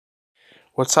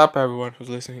What's up, everyone who's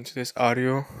listening to this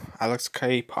audio? Alex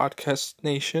K Podcast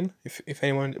Nation. If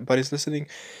anyone but is listening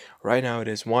right now, it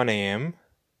is 1 a.m.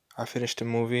 I finished a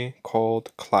movie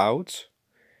called Clouds.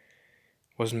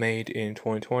 Was made in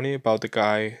 2020 about the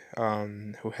guy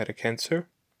who had a cancer.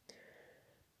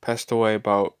 Passed away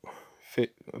about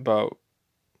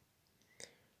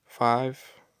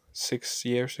 5, 6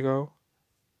 years ago,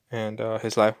 and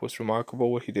his life was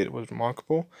remarkable. What he did was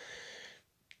remarkable.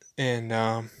 And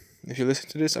if you listen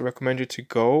to this, I recommend you to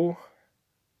go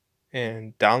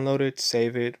and download it,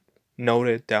 save it, note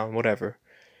it down, whatever,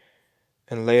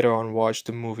 and later on watch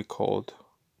the movie called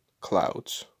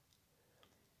Clouds.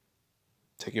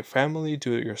 Take your family,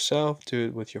 do it yourself, do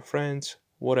it with your friends,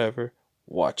 whatever.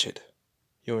 Watch it.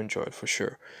 You'll enjoy it for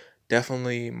sure.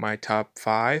 Definitely my top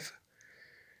five.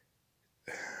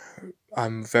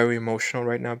 I'm very emotional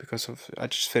right now because of I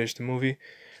just finished the movie.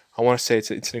 I want to say it's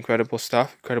an incredible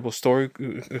stuff, incredible story,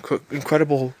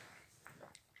 incredible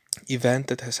event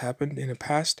that has happened in the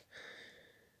past.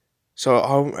 So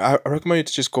I recommend you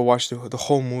to just go watch the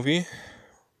whole movie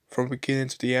from beginning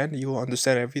to the end. You will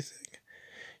understand everything.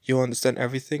 You'll understand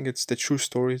everything. It's the true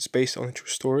story. It's based on a true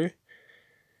story.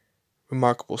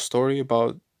 Remarkable story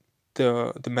about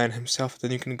the man himself.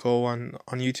 Then you can go on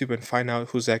YouTube and find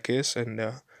out who Zach is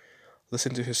and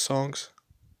listen to his songs.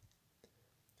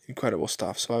 Incredible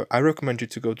stuff. So I recommend you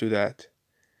to go do that.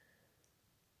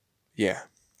 Yeah.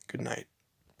 Good night.